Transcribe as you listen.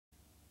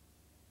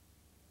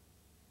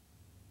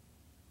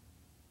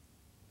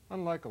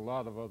Unlike a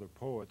lot of other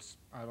poets,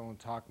 I don't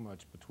talk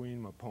much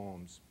between my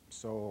poems,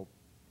 so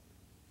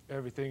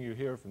everything you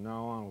hear from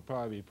now on will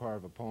probably be part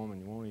of a poem,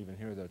 and you won't even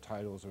hear their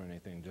titles or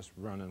anything, just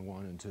running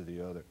one into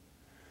the other.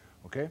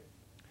 Okay?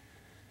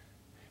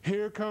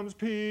 Here comes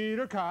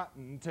Peter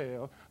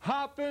Cottontail,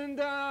 hopping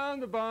down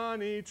the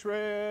bunny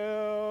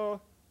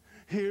trail.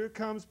 Here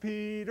comes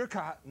Peter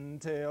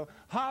Cottontail,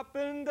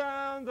 hopping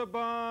down the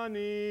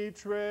bunny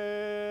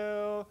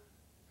trail.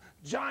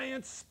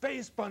 Giant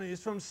space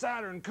bunnies from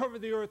Saturn cover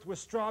the earth with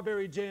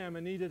strawberry jam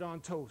and eat it on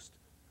toast.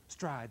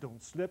 Stride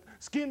don't slip,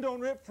 skin don't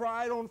rip,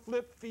 fry don't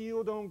flip,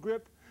 feel don't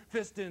grip.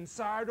 Fist in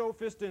sourdough,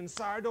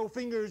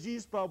 fingers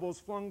yeast bubbles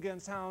flung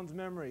against hound's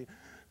memory.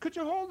 Could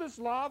you hold this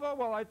lava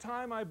while I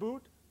tie my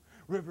boot?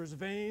 Rivers,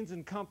 veins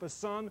encompass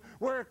sun,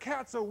 where a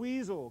cat's a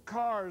weasel,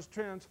 cars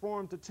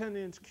transform to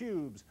 10-inch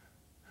cubes.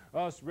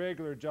 Us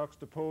regular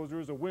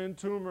juxtaposers, a wind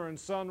tumor and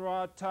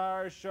sun-rot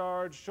tire,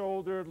 shard,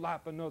 shouldered,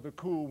 lap another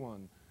cool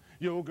one.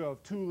 Yoga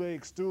of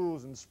two-leg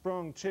stools and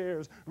sprung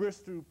chairs,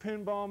 wrist through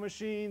pinball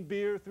machine,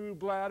 beer through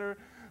bladder.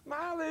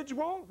 Mileage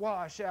won't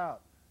wash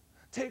out.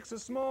 Takes a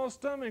small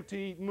stomach to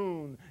eat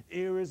moon,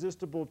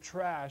 irresistible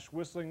trash,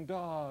 whistling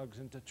dogs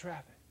into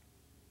traffic.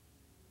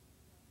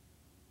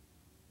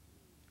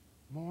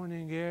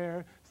 Morning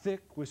air,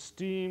 thick with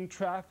steam,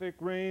 traffic,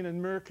 rain,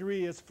 and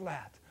mercury is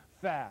flat,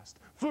 fast,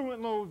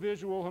 fluent low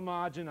visual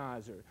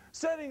homogenizer,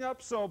 setting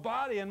up so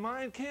body and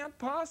mind can't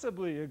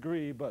possibly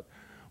agree, but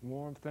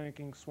warm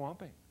thanking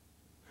swamping.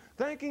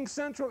 Thanking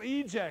central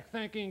eject,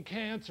 thanking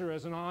cancer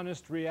as an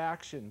honest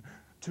reaction.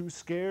 Too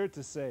scared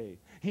to say.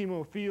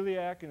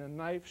 Hemophiliac in a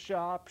knife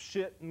shop,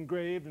 shit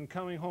engraved and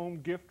coming home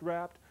gift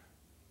wrapped.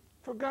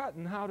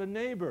 Forgotten how to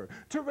neighbor,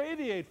 to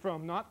radiate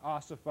from, not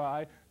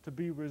ossify, to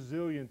be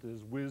resilient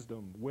as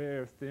wisdom,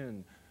 wear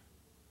thin.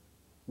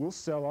 We'll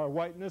sell our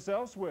whiteness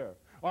elsewhere.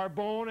 Our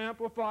bone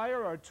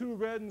amplifier, our too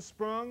red and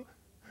sprung.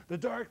 The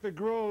dark that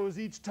grows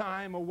each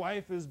time a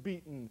wife is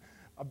beaten.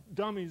 A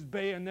dummy's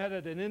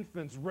bayoneted and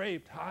infants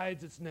raped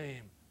hides its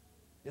name,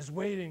 is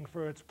waiting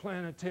for its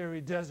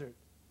planetary desert.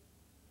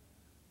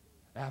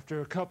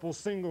 After a couple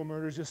single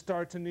murders, you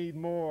start to need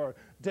more.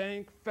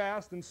 Dank,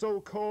 fast, and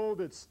so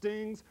cold it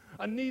stings.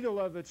 A needle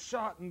of it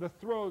shot in the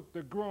throat,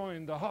 the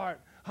groin, the heart,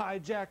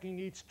 hijacking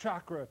each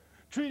chakra,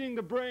 treating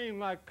the brain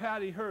like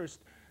Patty Hearst,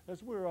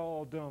 as we're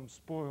all dumb,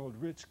 spoiled,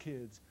 rich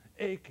kids,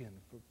 aching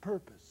for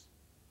purpose.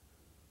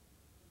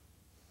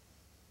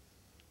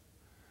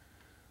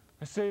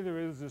 I say there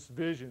is this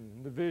vision,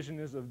 and the vision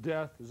is of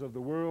death, is of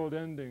the world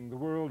ending, the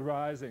world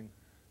rising.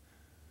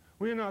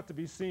 We are not to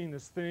be seen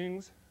as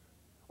things.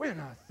 We are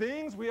not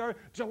things. We are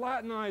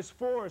gelatinized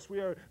force.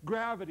 We are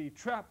gravity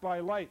trapped by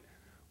light.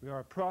 We are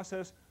a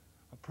process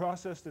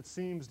that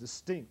seems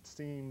distinct,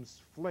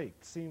 seems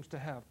flaked, seems to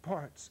have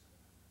parts.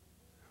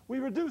 We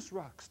reduce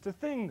rocks to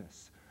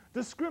thingness,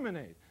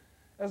 discriminate.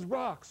 As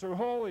rocks are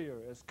holier,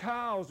 as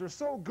cows are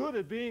so good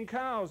at being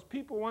cows,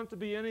 people want to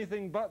be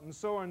anything but, and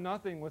so are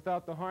nothing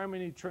without the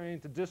harmony train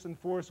to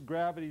disenforce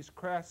gravity's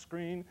crash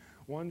screen,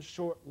 one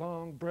short,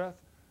 long breath.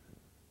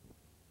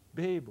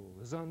 Babel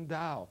is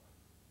undao.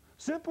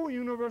 Simple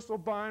universal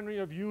binary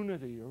of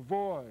unity or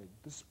void,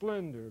 the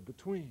splendor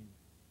between.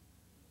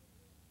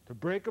 To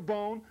break a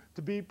bone,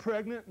 to be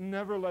pregnant and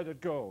never let it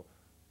go.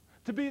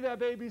 To be that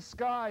baby's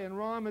sky and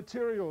raw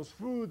materials,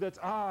 food that's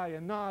I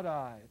and not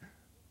I.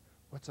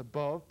 What's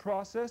above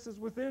process is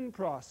within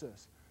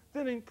process.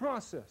 Thinning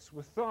process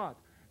with thought.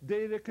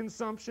 Data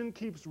consumption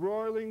keeps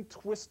roiling,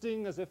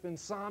 twisting as if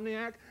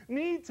insomniac.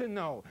 Need to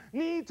know,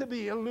 need to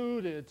be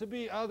eluded, to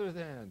be other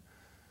than.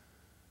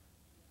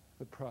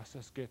 The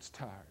process gets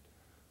tired,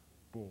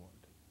 bored.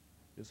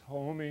 Is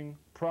homing,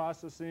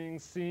 processing,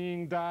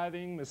 seeing,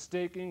 diving,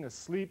 mistaking,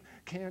 asleep,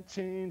 can't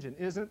change and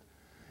isn't,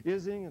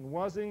 ising and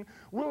wasing,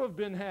 will have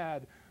been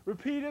had,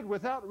 repeated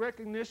without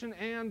recognition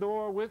and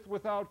or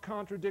without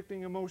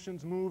contradicting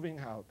emotions moving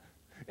out.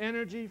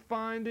 Energy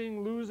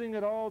finding, losing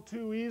it all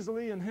too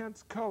easily, and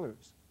hence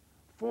colors,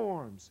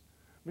 forms,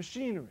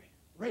 machinery,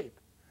 rape,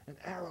 and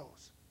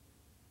arrows.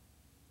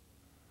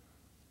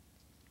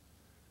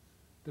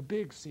 The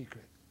big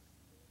secret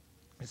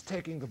is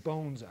taking the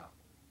bones out.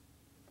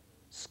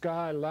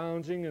 Sky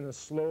lounging in a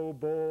slow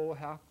bowl,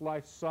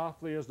 half-life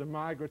softly as the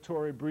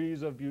migratory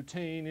breeze of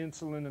butane,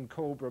 insulin, and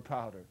cobra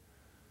powder.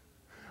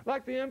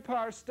 Like the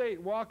Empire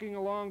State walking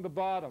along the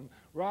bottom,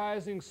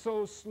 rising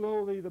so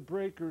slowly the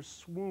breakers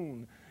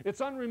swoon.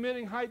 Its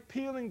unremitting height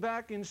peeling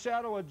back in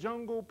shadow, a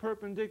jungle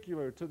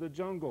perpendicular to the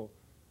jungle.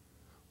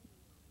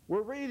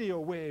 Where radio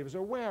waves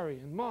are wary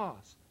and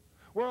moss.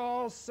 Where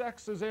all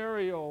sex is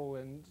aerial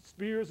and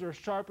spears are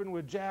sharpened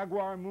with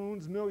jaguar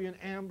moons, million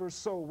amber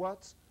so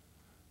whats.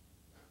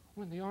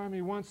 When the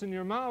army wants in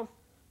your mouth,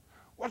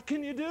 what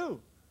can you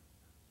do?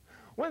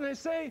 When they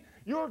say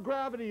your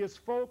gravity is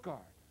folk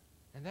art,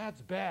 and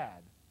that's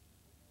bad,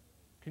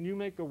 can you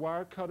make the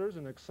wire cutters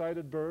an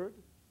excited bird?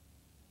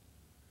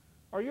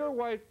 Are your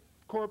white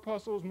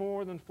corpuscles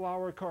more than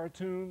flower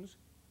cartoons?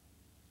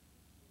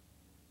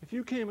 If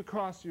you came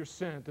across your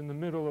scent in the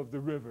middle of the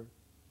river,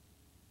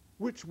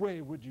 which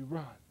way would you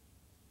run?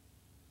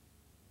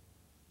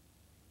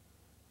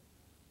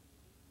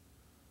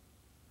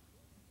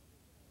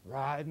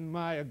 riding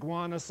my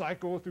iguana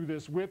cycle through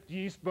this whipped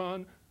yeast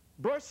bun,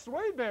 brushed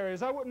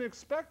swayberries I wouldn't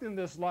expect in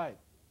this light.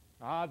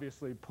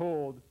 Obviously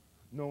pulled,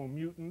 no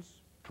mutants,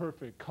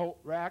 perfect coat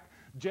rack,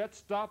 jet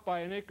stopped by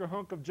an acre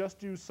hunk of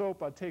just used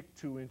soap I take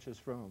 2 inches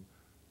from,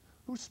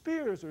 whose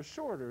spears are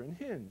shorter and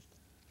hinged.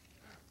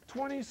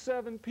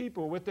 27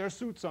 people with their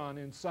suits on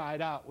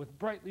inside out, with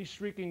brightly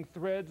shrieking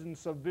threads and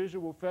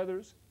subvisual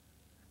feathers,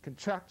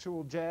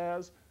 contractual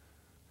jazz.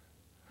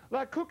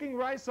 Like cooking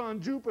rice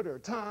on Jupiter,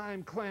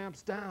 time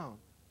clamps down.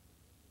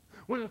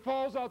 When it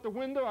falls out the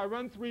window, I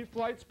run 3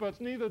 flights, but it's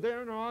neither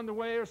there nor on the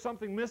way, or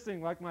something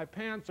missing, like my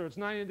pants, or it's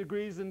 90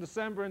 degrees in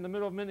December in the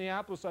middle of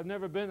Minneapolis. I've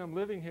never been, I'm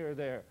living here or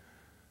there.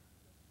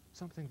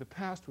 Something the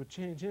past would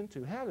change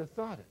into. Had I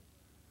thought it.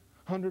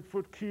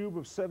 100-foot cube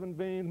of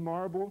 7-veined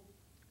marble,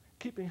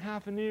 keeping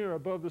half an ear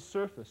above the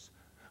surface.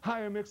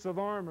 Higher mix of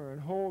armor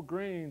and whole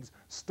grains,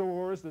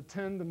 stores that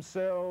tend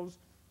themselves.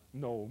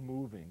 No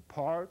moving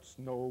parts,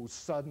 no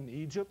sudden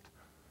Egypt.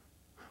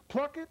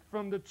 Pluck it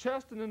from the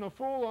chest and in a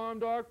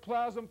full-armed arc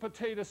plasm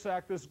potato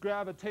sack, this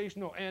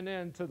gravitational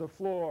NN to the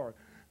floor.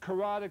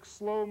 Karotic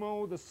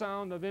slow-mo, the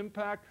sound of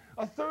impact.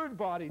 A third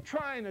body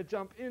trying to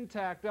jump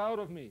intact out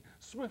of me,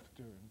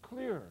 swifter and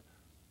clearer.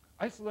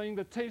 Isolating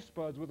the taste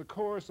buds with a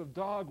chorus of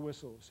dog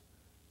whistles.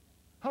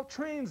 How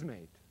trains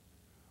mate.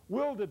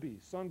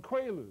 Wildebeests on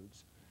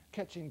quaaludes,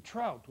 catching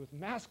trout with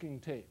masking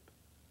tape.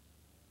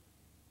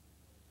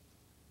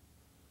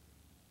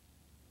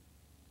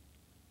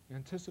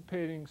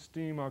 Anticipating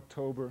steam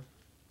October,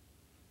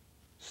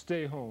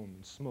 stay home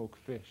and smoke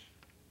fish.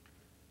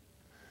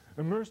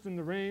 Immersed in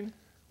the rain,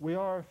 we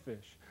are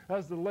fish.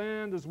 As the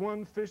land is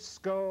one fish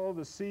skull,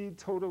 the sea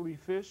totally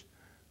fish.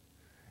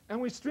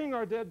 And we string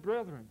our dead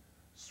brethren,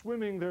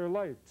 swimming their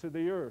light to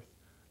the earth,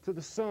 to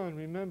the sun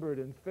remembered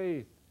in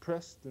faith,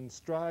 pressed in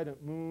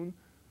strident moon.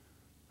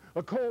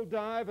 A cold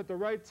dive at the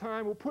right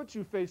time will put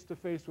you face to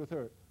face with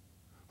her,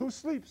 who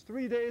sleeps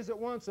 3 days at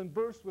once and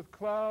bursts with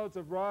clouds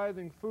of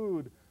writhing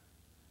food,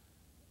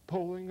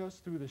 pulling us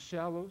through the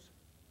shallows.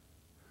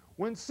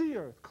 When sea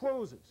earth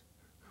closes,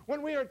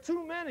 when we are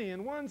too many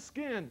in one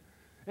skin,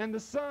 and the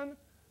sun,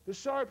 the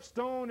sharp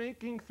stone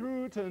aching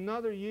through to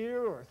another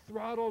year, or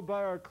throttled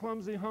by our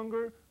clumsy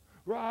hunger,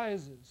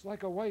 rises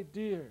like a white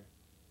deer,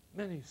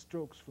 many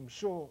strokes from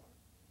shore.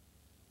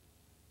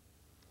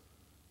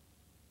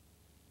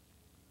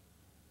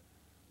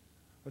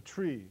 A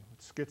tree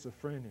with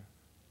schizophrenia.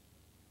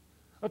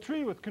 A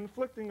tree with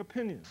conflicting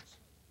opinions.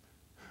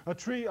 A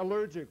tree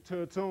allergic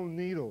to its own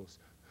needles.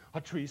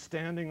 A tree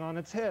standing on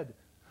its head.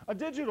 A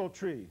digital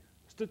tree,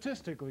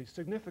 statistically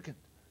significant.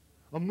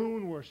 A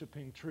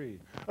moon-worshipping tree.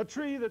 A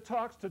tree that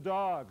talks to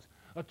dogs.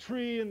 A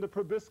tree in the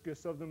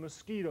proboscis of the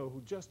mosquito who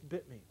just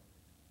bit me.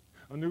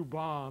 A new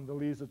bomb that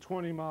leaves a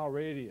 20-mile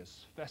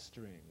radius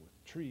festering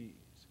with trees.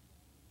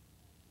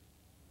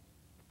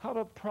 How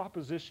to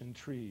proposition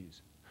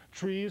trees.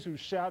 Trees who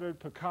shattered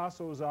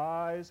Picasso's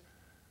eyes.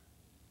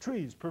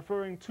 Trees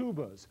preferring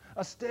tubas,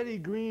 a steady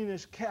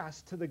greenish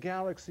cast to the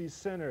galaxy's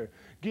center.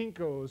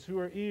 Ginkgos who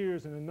are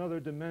ears in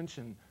another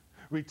dimension.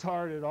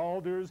 Retarded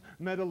alders,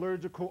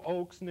 metallurgical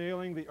oaks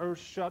nailing the earth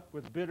shut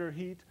with bitter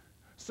heat.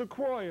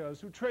 Sequoias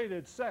who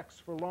traded sex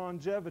for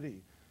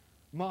longevity.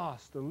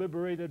 Moss, the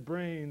liberated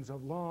brains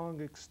of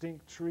long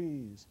extinct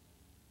trees.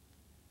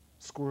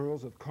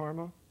 Squirrels of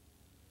karma.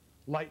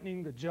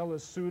 Lightning, the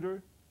jealous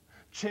suitor.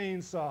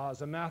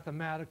 Chainsaws, a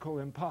mathematical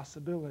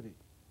impossibility.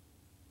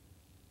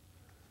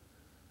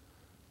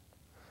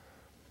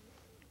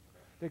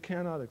 They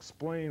cannot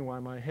explain why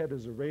my head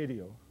is a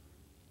radio.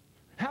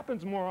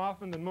 Happens more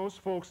often than most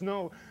folks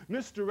know.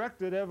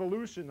 Misdirected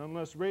evolution,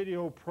 unless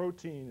radio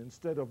protein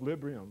instead of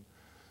Librium.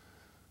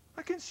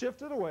 I can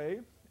shift it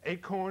away.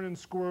 Acorn and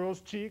squirrel's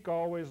cheek,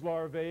 always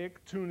larvaic,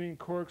 tuning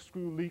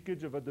corkscrew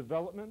leakage of a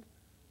development.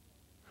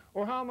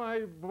 Or how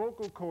my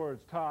vocal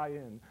cords tie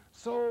in.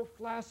 So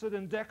flaccid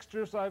and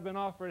dexterous I've been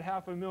offered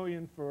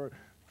 $500,000 for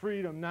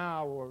freedom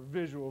now or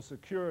visual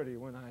security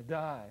when I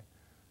die.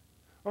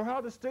 Or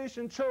how the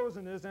station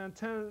chosen is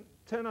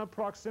antenna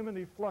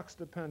proximity flux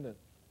dependent.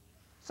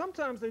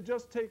 Sometimes they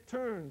just take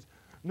turns,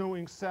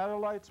 knowing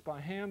satellites by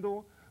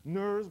handle,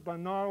 nerves by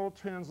gnarled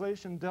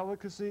translation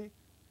delicacy.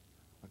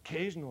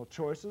 Occasional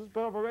choices,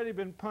 but I've already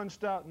been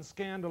punched out and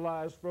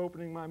scandalized for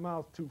opening my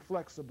mouth too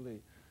flexibly.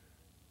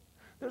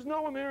 There's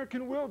no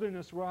American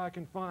wilderness where I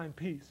can find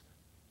peace.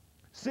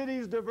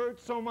 Cities divert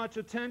so much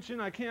attention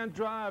I can't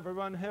drive or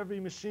run heavy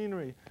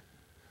machinery.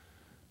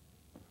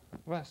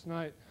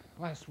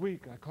 Last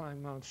week I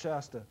climbed Mount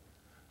Shasta.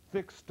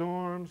 Thick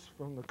storms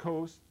from the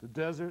coast, the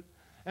desert,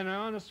 and an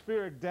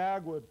ionospheric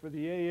dagwood for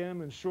the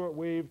AM and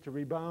shortwave to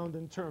rebound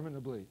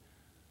interminably.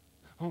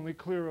 Only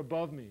clear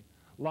above me,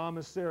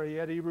 Lamasery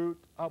eddy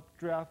route,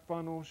 updraft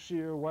funnel,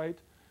 sheer white.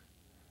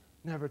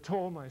 Never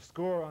told my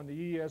score on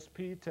the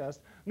ESP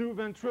test. New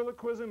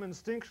ventriloquism,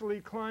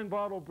 instinctually Klein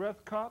bottle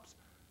breath cops.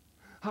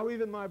 How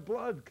even my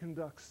blood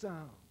conducts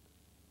sound.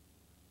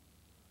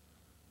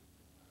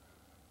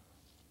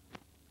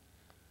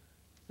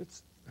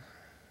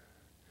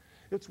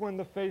 It's when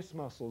the face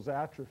muscles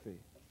atrophy.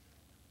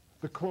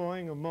 The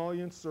cloying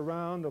emollient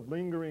surround of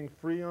lingering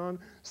freon,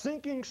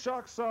 sinking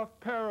shock-soft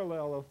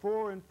parallel of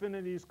four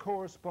infinities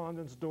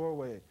correspondence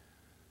doorway.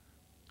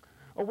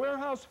 A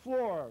warehouse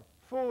floor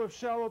full of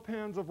shallow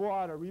pans of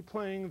water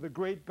replaying the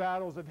great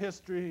battles of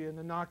history and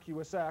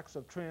innocuous acts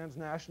of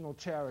transnational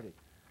charity.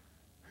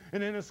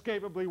 An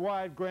inescapably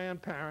wide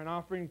grandparent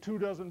offering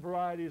 24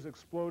 varieties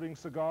exploding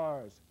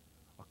cigars.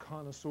 A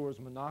connoisseur's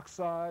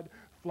monoxide,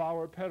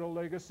 flower petal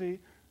legacy.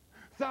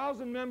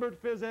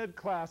 1,000-membered phys ed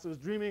classes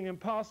dreaming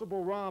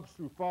impossible romps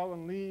through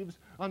fallen leaves,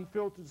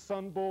 unfiltered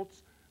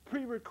sunbolts,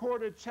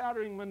 pre-recorded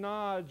chattering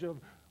menage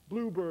of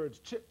bluebirds,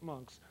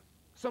 chipmunks,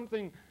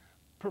 something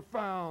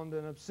profound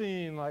and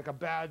obscene like a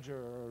badger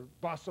or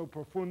basso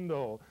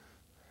profundo.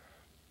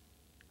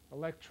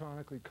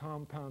 Electronically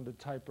compounded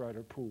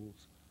typewriter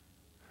pools.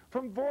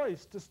 From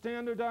voice to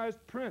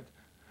standardized print,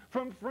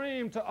 from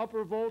frame to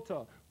upper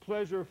volta,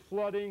 pleasure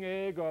flooding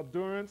egg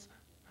obdurance,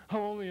 how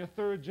only a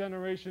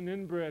third-generation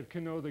inbred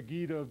can know the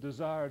Gita of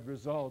desired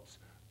results.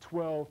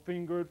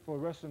 12-fingered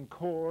fluorescent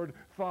cord,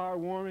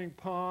 fire-warming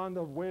pond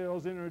of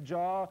whale's inner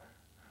jaw,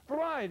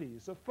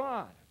 varieties of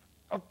 5,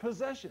 of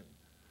possession.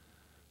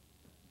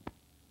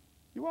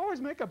 You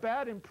always make a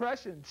bad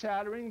impression,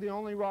 chattering the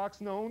only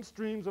rocks known,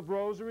 streams of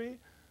rosary.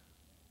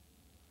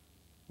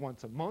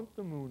 Once a month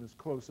the moon is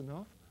close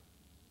enough.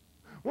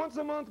 Once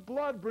a month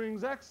blood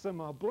brings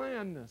eczema,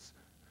 blandness.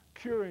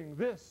 Curing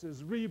this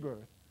is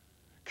rebirth.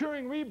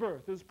 Curing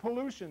rebirth is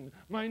pollution,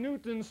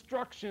 minute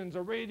instructions,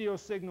 a radio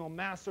signal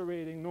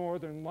macerating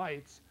northern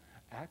lights,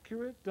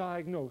 accurate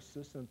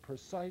diagnosis and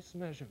precise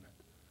measurement.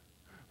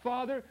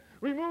 Father,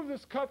 remove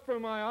this cup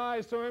from my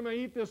eyes so I may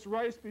eat this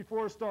rice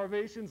before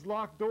starvation's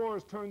locked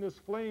doors turn this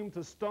flame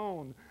to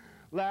stone.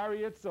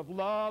 Lariats of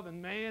love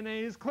and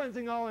mayonnaise,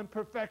 cleansing all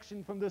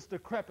imperfection from this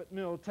decrepit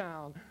mill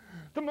town.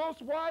 The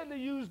most widely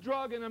used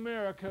drug in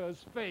America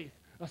is faith,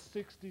 a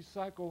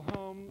 60-cycle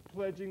hum,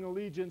 pledging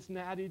allegiance,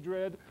 natty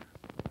dread,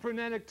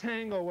 frenetic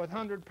tango with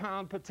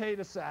 100-pound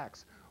potato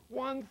sacks.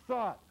 One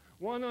thought,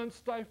 one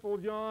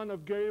unstifled yawn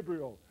of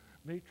Gabriel,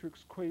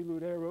 matrix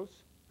quaalude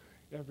eros,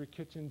 every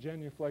kitchen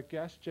genuflect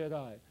gas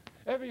Jedi,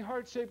 every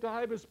heart-shaped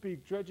ibis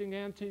beak dredging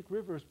antique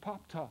rivers,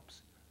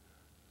 pop-tops.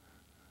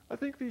 I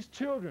think these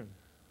children,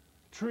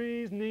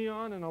 trees,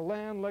 neon, and a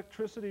land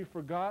electricity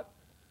forgot,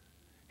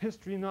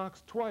 history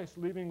knocks twice,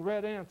 leaving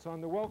red ants on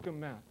the welcome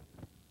mat.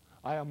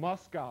 I am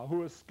Moscow,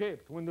 who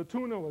escaped when the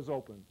tuna was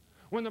open,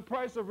 when the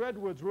price of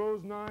redwoods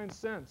rose 9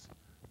 cents.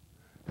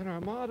 An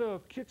armada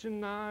of kitchen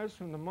knives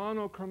from the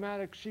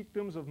monochromatic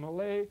sheikdoms of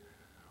Malay,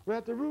 where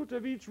at the root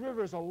of each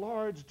river is a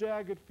large,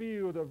 jagged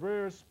field of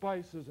rare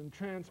spices and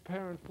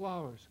transparent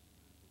flowers.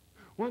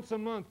 Once a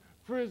month,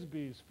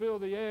 frisbees fill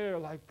the air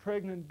like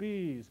pregnant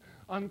bees,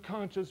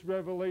 unconscious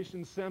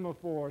revelation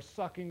semaphores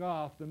sucking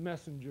off the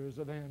messengers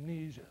of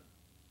amnesia.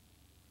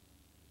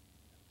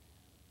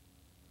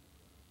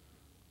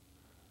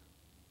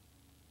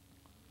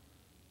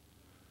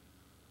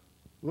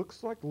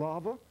 Looks like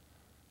lava,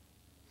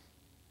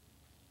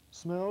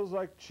 smells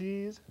like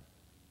cheese,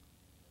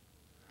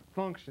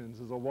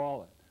 functions as a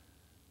wallet.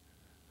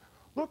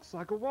 Looks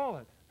like a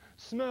wallet,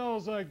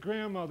 smells like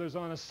grandmother's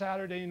on a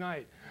Saturday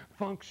night,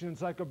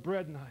 functions like a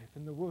bread knife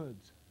in the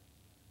woods.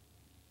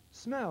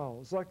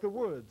 Smells like the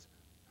woods,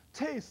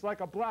 tastes like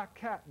a black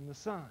cat in the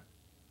sun.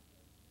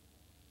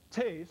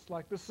 Tastes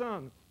like the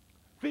sun,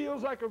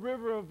 feels like a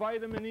river of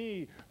vitamin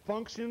E,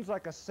 functions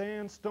like a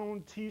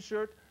sandstone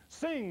t-shirt,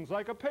 sings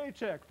like a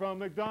paycheck from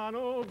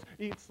McDonald's,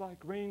 eats like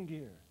rain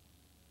gear,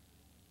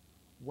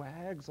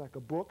 wags like a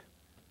book,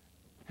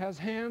 has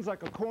hands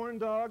like a corn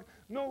dog,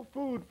 no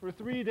food for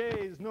 3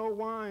 days, no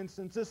wine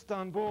since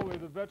Istanbul or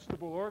the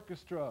vegetable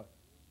orchestra,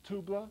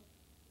 tubla,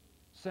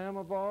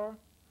 samovar,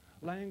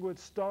 languid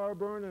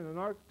starburn in an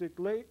Arctic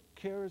lake,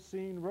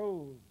 kerosene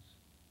rose.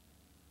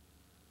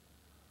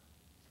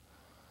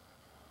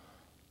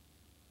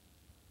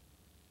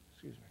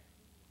 Excuse me.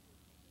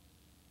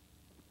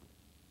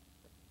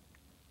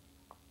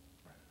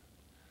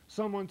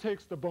 Someone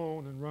takes the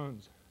bone and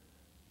runs.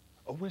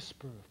 A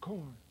whisper of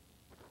corn.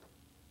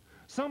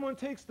 Someone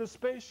takes the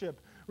spaceship,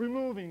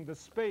 removing the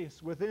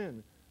space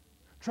within,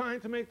 trying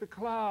to make the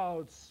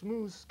clouds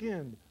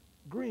smooth-skinned,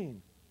 green,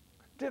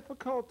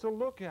 difficult to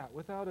look at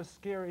without a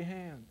scary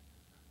hand.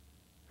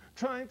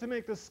 Trying to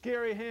make the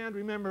scary hand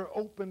remember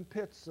open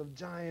pits of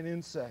giant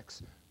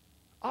insects,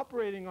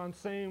 operating on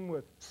same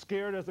with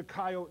scared as a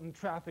coyote in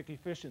traffic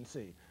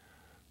efficiency.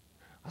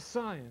 A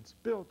science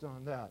built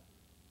on that.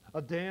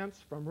 A dance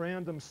from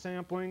random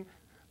sampling,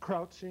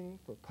 crouching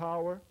for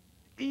power,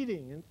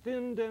 eating in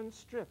thin, dense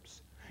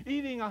strips,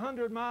 eating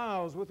 100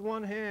 miles with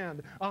one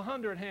hand,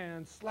 100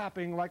 hands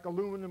slapping like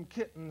aluminum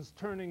kittens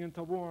turning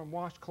into warm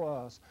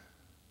washcloths.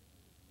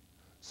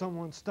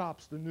 Someone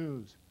stops the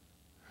news,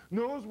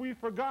 knows we've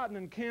forgotten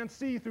and can't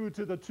see through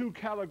to the 2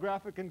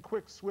 calligraphic and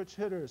quick switch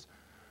hitters.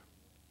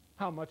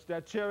 How much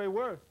that cherry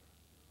worth?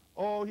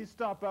 Oh, he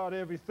stop out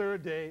every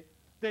 3rd day.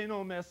 They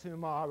no mess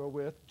him ara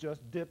with,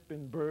 just dip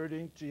in bird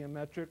ink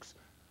geometrics,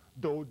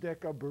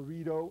 dodeca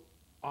burrito,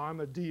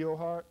 armadillo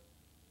heart.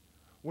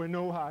 where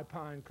no high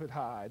pine could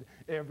hide,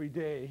 every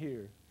day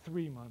here,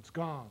 3 months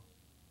gone.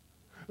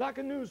 Like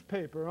a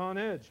newspaper on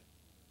edge.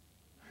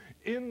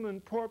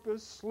 Inland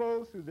porpoise,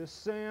 slow through this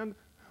sand,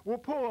 will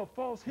pull a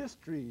false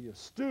history, a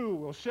stew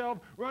will shelve,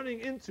 running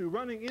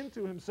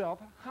into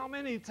himself. How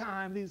many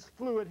times these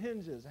fluid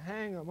hinges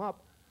hang him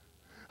up?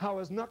 How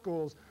his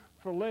knuckles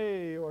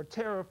fillet or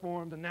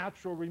terraform the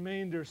natural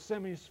remainder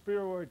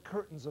semi-spheroid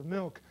curtains of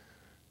milk.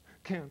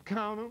 Can't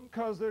count them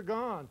 'cause they're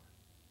gone.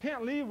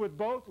 Can't leave with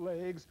both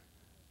legs.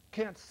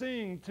 Can't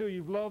sing till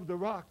you've loved the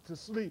rock to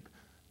sleep.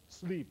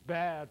 Sleep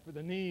bad for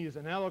the knees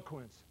and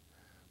eloquence.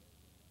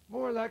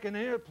 More like an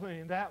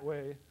airplane that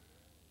way.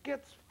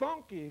 Gets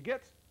funky,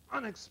 gets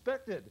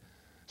unexpected.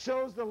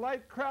 Shows the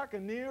light crack a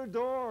near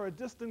door or a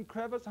distant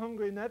crevice,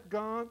 hungry net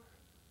gone.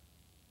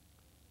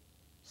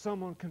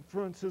 Someone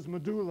confronts his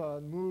medulla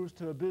and moves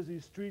to a busy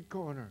street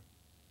corner.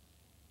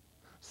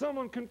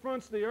 Someone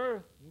confronts the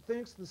earth and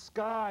thinks the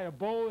sky a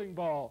bowling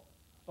ball,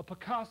 a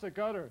Picassic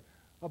udder,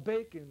 a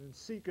bacon and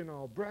seeking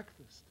all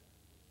breakfast.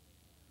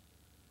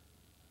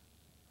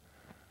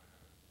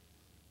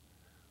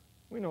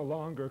 We no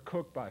longer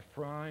cook by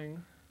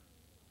frying,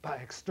 by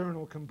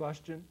external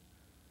combustion.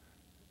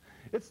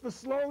 It's the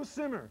slow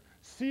simmer,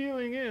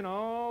 sealing in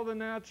all the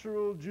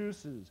natural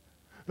juices,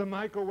 the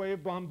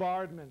microwave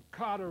bombardment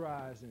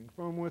cauterizing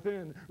from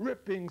within,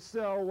 ripping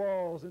cell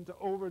walls into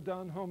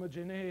overdone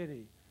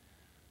homogeneity.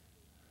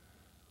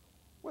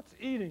 What's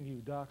eating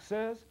you, Doc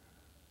says?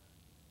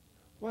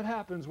 What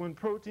happens when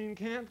protein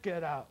can't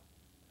get out?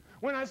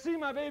 When I see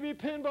my baby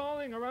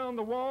pinballing around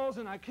the walls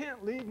and I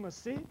can't leave my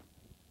seat?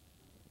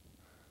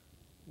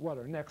 What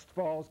are next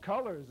fall's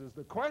colors is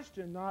the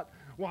question, not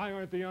why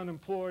aren't the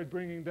unemployed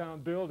bringing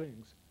down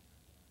buildings?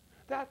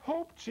 That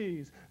hope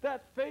cheese,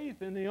 that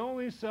faith in the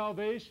only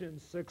salvation,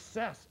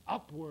 success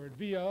upward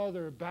via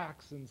other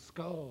backs and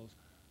skulls.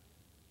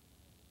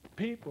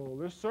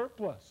 People is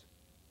surplus.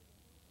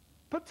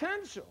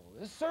 Potential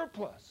is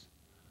surplus.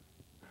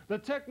 The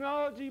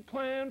technology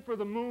plan for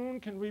the moon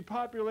can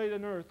repopulate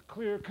an Earth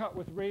clear-cut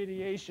with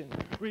radiation,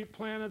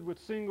 replanted with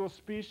single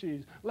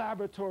species,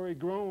 laboratory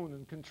grown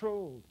and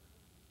controlled.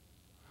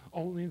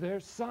 Only their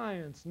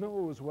science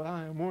knows what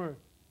I am worth.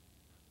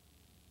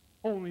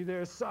 Only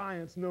their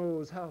science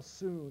knows how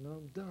soon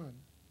I'm done.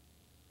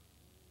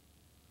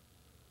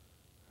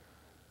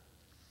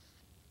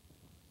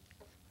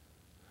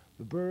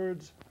 The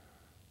birds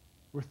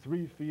were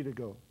 3 feet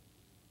ago.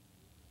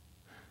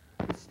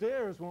 The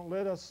stairs won't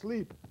let us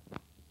sleep.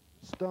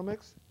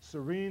 Stomachs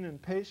serene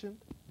and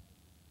patient.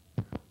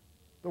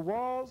 The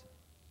walls,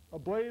 a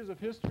blaze of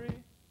history.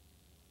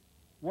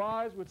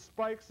 Wise with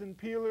spikes and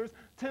peelers,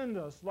 tend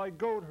us like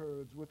goat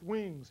herds with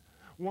wings,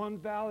 one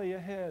valley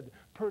ahead,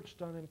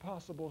 perched on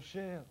impossible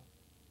shale.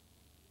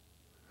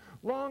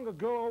 Long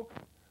ago,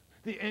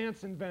 the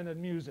ants invented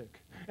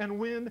music, and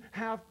wind,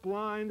 half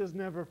blind, is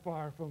never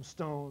far from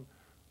stone.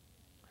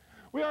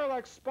 We are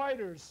like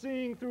spiders,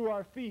 seeing through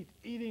our feet,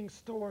 eating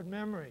stored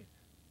memory.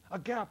 A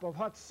gap of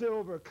hot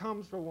silver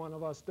comes for one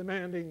of us,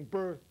 demanding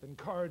birth and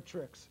card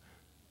tricks.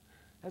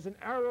 As an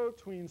arrow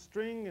tween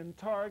string and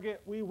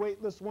target, we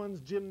weightless ones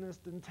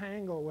gymnast and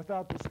tangle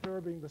without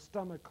disturbing the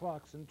stomach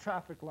clocks and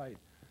traffic light.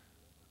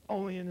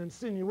 Only an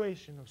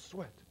insinuation of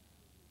sweat,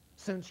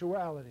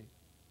 sensuality.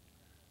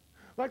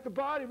 Like the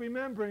body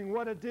remembering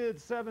what it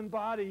did 7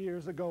 body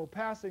years ago,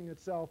 passing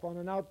itself on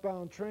an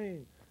outbound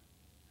train.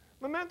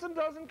 Momentum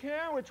doesn't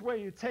care which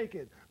way you take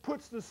it,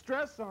 puts the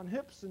stress on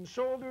hips and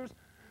shoulders,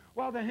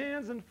 while the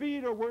hands and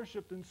feet are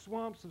worshipped in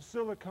swamps of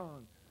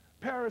silicon,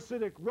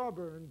 parasitic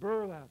rubber and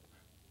burlap.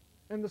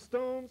 And the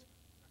stones,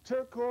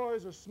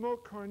 turquoise or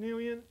smoke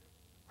carnelian,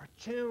 are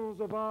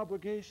channels of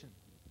obligation.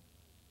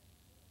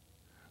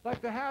 Like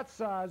the hat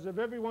size of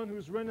everyone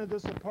who's rented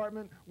this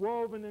apartment,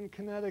 woven in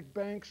kinetic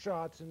bank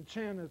shots and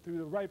chanted through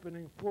the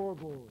ripening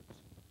floorboards.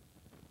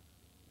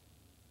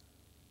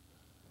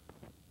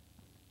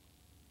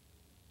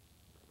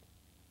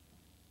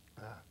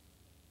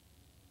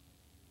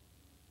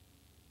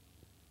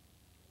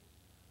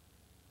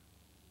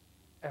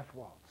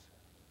 F-waltz.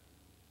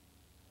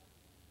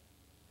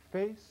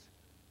 Face,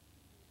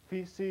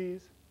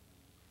 feces,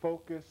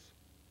 focus,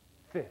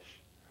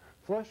 fish.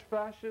 Flush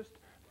fascist,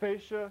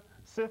 fascia,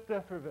 sift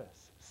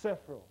effervesce,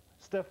 Sephril,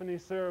 Stephanie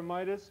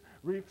Ceramitis,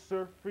 reef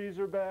surf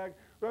freezer bag,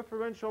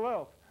 referential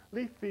elf,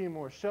 leaf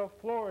femur, shelf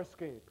floor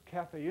escape,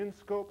 caffeine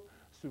scope,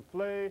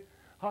 souffle,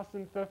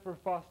 Hassan Pfeffer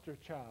foster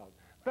child,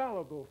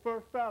 fallible,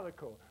 fur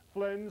phallical,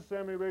 flens,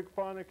 semi-rig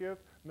phonic if,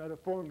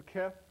 metaformed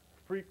kef,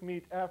 freak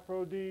meat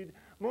aphrodite,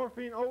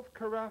 morphine oath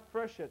carafe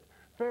freshet,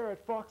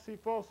 ferret foxy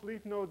false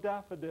leaf no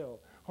daffodil,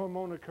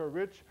 harmonica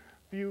rich,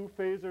 few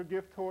phaser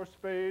gift horse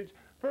phage,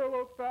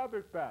 furlough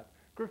fabric bat,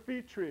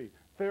 graffiti,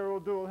 feral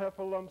dual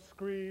heffalump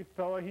scree,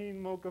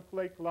 fellaheen mocha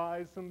flake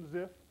lies some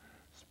ziff,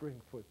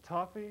 springfoot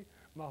toffee,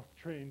 mouth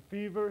train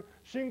fever,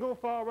 shingle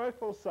file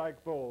rifle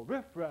psych bowl,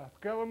 riffraff,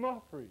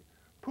 gallimaufry,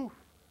 poof,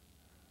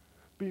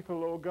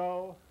 beefalo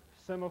gull,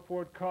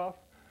 semaphore cough,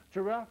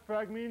 giraffe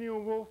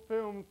fragmenial wolf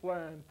film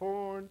flan,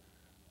 forn,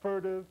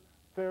 furtive,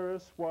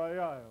 ferris,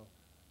 waiile.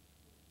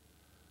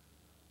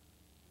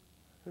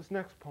 This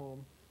next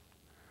poem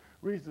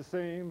reads the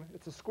same,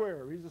 it's a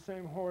square, reads the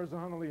same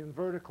horizontally and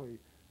vertically,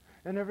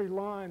 and every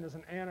line is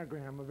an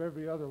anagram of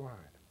every other line.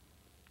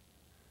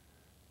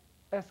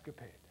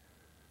 Escapade.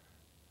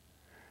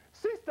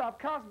 Sistap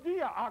kas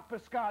dia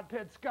akpeskad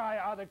ped sky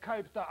ada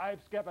kaipsta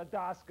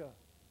ipskepadaska.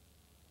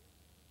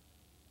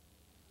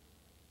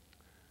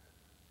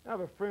 I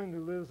have a friend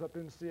who lives up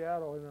in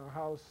Seattle in a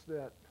house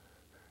that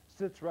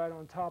sits right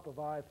on top of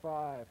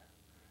I-5,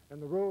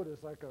 and the road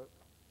is like a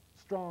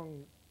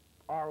strong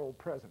RO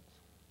presence.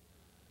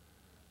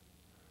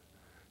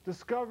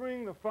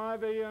 Discovering the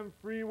 5 a.m.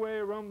 freeway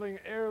rumbling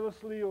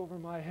airlessly over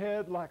my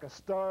head like a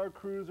star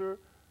cruiser,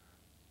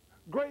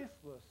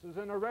 graceless as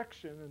an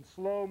erection in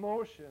slow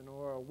motion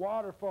or a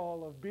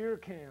waterfall of beer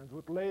cans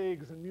with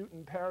legs and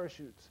mutant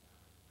parachutes.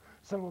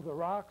 Some of the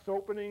rocks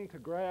opening to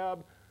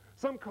grab,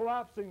 some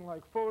collapsing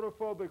like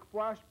photophobic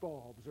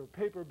flashbulbs or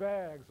paper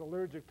bags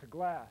allergic to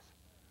glass.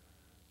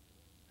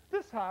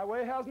 This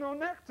highway has no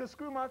neck to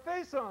screw my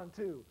face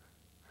onto.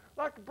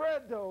 Like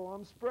bread dough,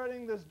 I'm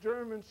spreading this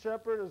German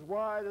Shepherd as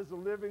wide as the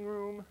living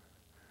room,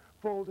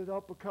 folded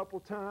up a couple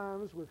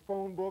times with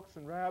phone books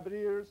and rabbit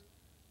ears.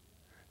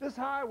 This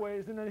highway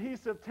is an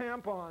adhesive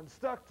tampon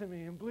stuck to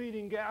me in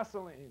bleeding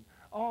gasoline,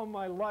 all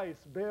my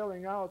lice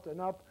bailing out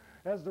and up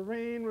as the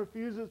rain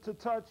refuses to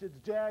touch its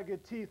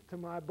jagged teeth to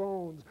my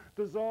bones,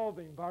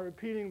 dissolving by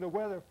repeating the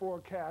weather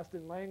forecast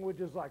in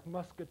languages like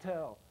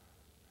muscatel,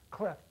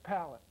 cleft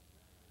palate.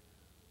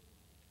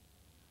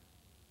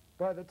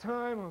 By the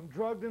time I'm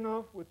drugged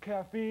enough with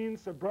caffeine,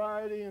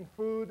 sobriety, and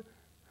food,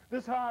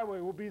 this highway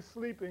will be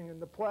sleeping in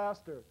the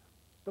plaster,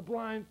 the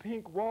blind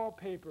pink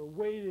wallpaper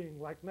waiting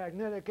like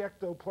magnetic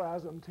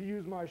ectoplasm to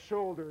use my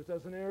shoulders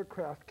as an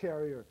aircraft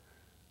carrier.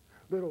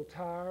 Little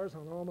tires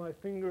on all my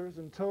fingers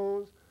and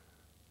toes.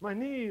 My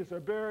knees are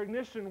bare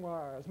ignition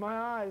wires. My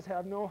eyes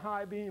have no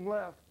high beam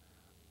left.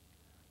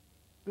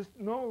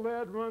 No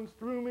lead runs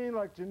through me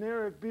like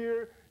generic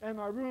beer, and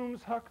my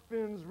room's Huck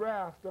Finn's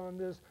raft on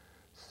this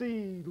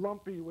sea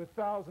lumpy with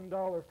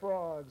 $1,000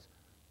 frogs.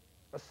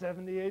 A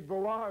 78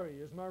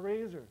 Volare is my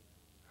razor.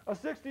 A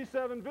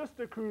 67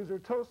 Vista Cruiser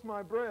toasts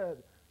my bread.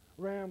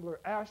 Rambler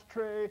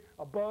ashtray,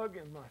 a bug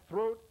in my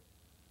throat.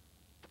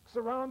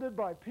 Surrounded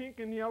by pink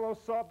and yellow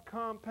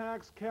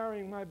subcompacts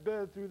carrying my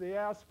bed through the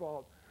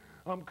asphalt.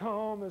 I'm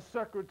calm as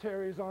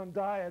secretaries on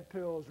diet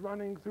pills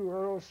running through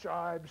Earl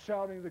Scheib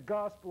shouting the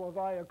gospel of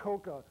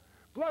Iacocca.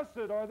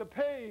 Blessed are the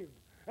paved.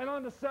 And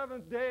on the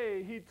 7th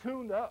day he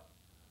tuned up.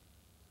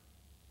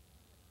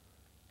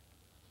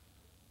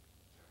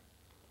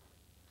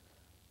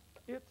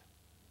 It,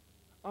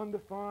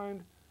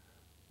 undefined,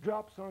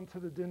 drops onto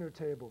the dinner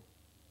table.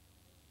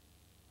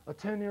 A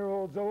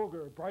 10-year-old's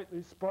ogre,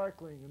 brightly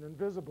sparkling and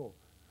invisible.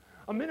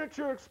 A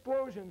miniature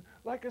explosion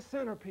like a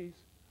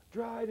centerpiece,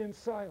 dried in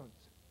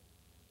silence.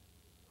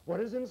 What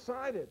is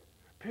inside it?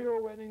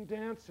 Pirouetting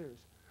dancers.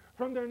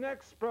 From their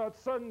necks sprout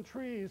sudden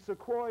trees,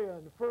 sequoia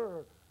and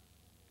fir.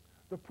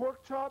 The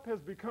pork chop has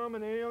become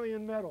an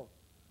alien metal.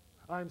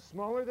 I am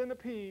smaller than a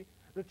pea.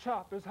 The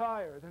chop is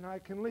higher than I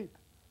can leap.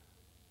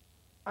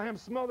 I am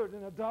smothered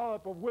in a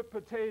dollop of whipped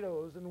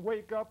potatoes and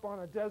wake up on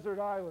a desert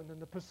island in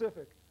the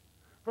Pacific.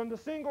 From the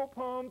single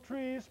palm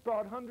trees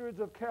sprout hundreds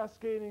of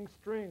cascading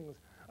strings.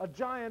 A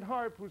giant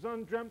harp whose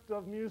undreamt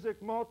of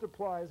music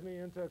multiplies me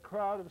into a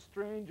crowd of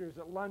strangers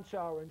at lunch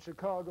hour in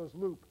Chicago's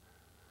Loop.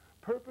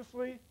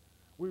 Purposely,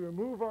 we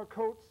remove our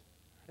coats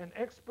and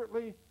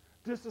expertly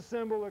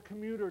disassemble a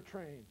commuter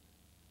train,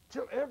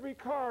 till every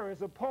car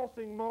is a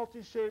pulsing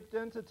multi-shaped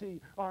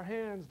entity our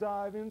hands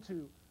dive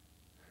into.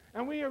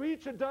 And we are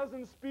each a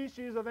dozen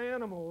species of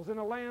animals in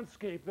a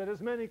landscape that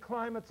has many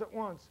climates at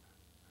once.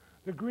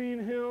 The green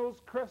hills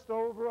crest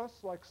over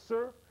us like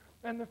surf,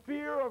 and the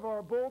fear of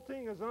our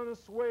bolting is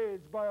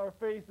unassuaged by our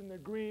faith in the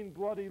green,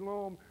 bloody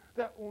loam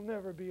that will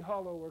never be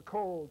hollow or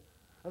cold,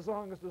 as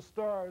long as the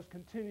stars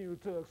continue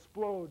to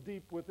explode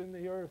deep within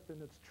the earth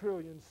in its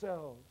trillion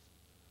cells.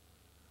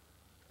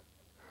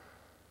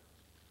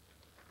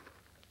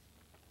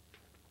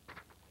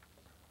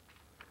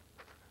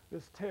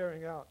 This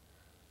tearing out,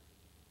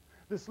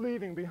 this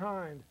leaving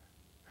behind,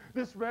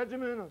 this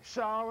regimen of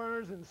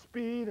showers and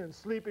speed and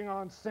sleeping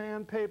on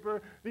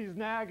sandpaper, these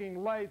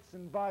nagging lights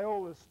and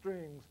viola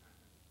strings.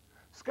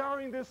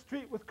 Scouring this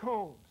street with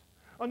combs,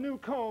 a new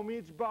comb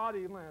each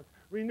body length,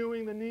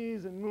 renewing the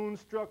knees in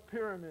moonstruck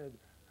pyramid.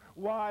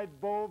 Wide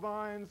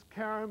bovines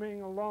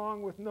caromming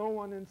along with no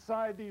one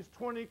inside these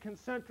 20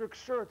 concentric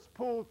shirts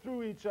pulled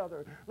through each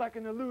other like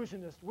an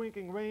illusionist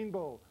winking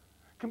rainbow.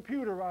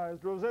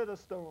 Computerized Rosetta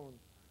Stone.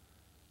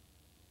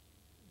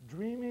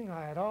 Dreaming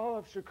I had all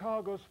of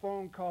Chicago's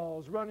phone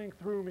calls running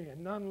through me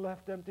and none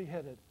left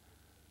empty-headed.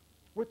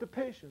 With the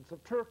patience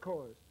of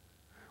turquoise,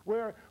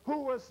 where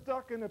who was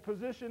stuck in a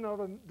position of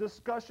a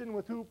discussion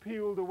with who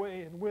peeled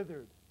away and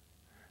withered.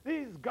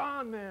 These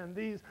gone men,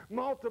 these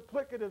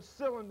multiplicative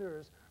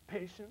cylinders,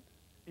 patient,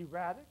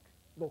 erratic,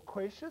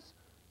 loquacious,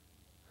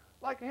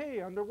 like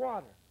hay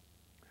underwater.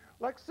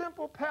 Like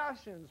simple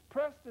passions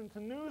pressed into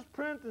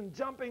newsprint and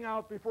jumping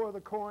out before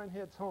the coin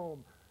hits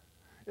home.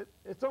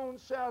 its own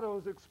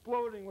shadows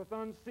exploding with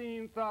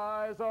unseen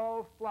thighs,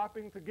 all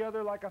flapping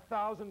together like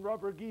 1,000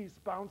 rubber geese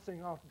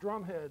bouncing off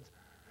drumheads,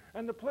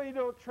 and the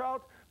Play-Doh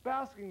trout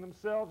basking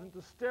themselves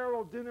into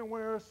sterile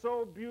dinnerware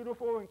so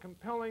beautiful and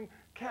compelling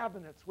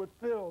cabinets would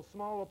fill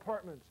small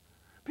apartments.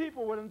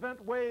 People would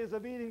invent ways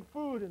of eating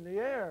food in the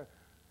air.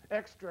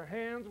 Extra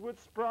hands would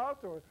sprout,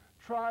 or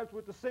tribes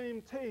with the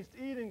same taste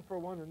eating for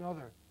one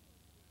another.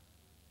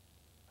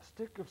 A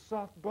stick of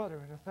soft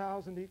butter in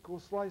 1,000 equal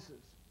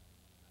slices.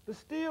 The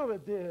steel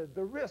that did,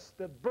 the wrist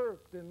that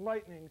burped in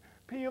lightning,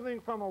 peeling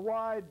from a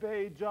wide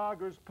bay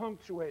joggers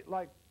punctuate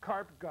like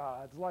carp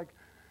gods, like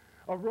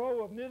a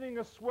row of knitting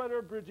a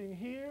sweater bridging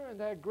here and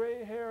that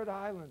gray-haired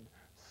island,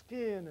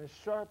 skin as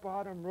sharp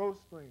autumn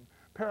roastling,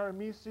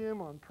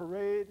 paramecium on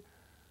parade,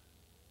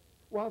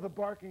 while the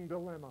barking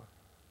dilemma,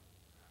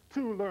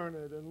 too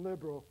learned and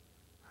liberal,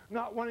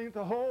 not wanting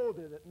to hold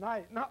it at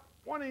night, not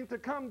wanting to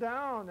come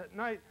down at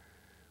night,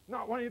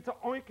 not wanting to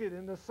oink it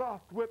in the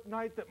soft whip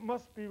night that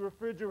must be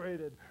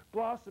refrigerated,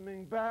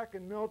 blossoming back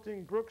and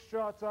melting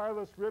Brookshot's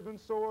eyeless ribbon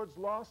swords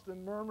lost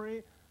in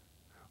murmury.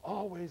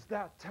 Always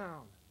that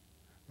town,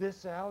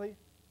 this alley,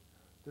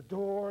 the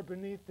door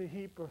beneath the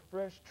heap of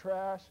fresh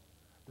trash,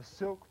 the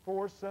silk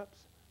forceps,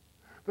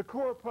 the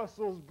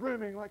corpuscles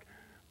brimming like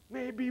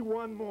maybe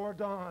one more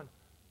dawn,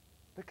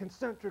 the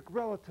concentric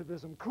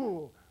relativism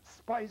cool,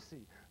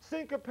 spicy,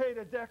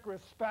 syncopated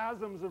decorous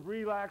spasms of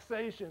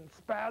relaxation,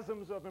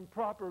 spasms of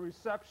improper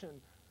reception,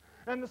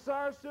 and the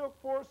sour silk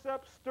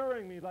forceps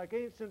stirring me like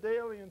ancient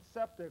alien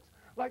septics,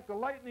 like the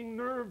lightning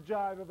nerve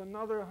jive of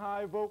another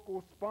high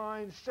vocal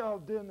spine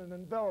shoved in and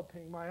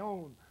enveloping my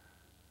own.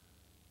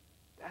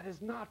 That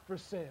is not for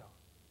sale.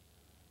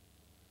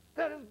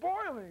 That is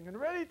boiling and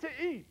ready to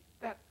eat.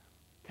 That,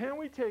 can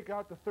we take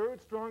out the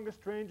third strongest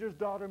stranger's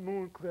daughter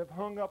moonclip,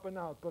 hung up and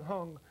out, but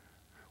hung,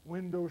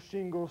 window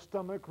shingle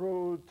stomach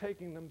road,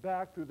 taking them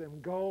back through them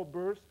gull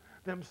bursts,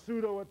 them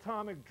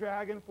pseudo-atomic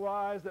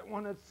dragonflies that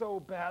wanted so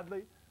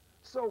badly,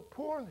 so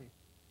poorly.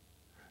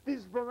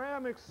 These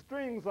ceramic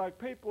strings like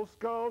papal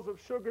skulls of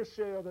sugar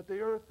shale that the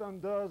earth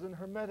undoes in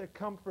hermetic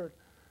comfort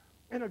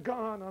in a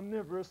gone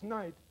omnivorous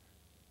night.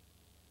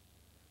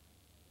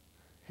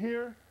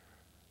 Here,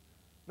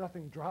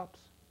 nothing drops,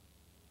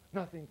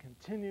 nothing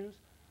continues,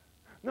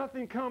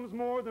 nothing comes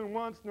more than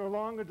once, nor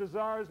longer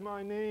desires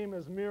my name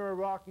as Mirror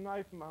Rock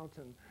Knife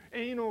Mountain,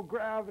 anal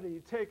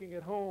gravity taking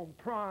it home,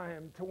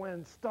 primed to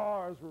when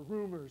stars were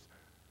rumors,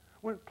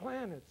 when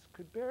planets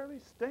could barely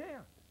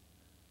stand.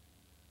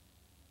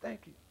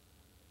 Thank you.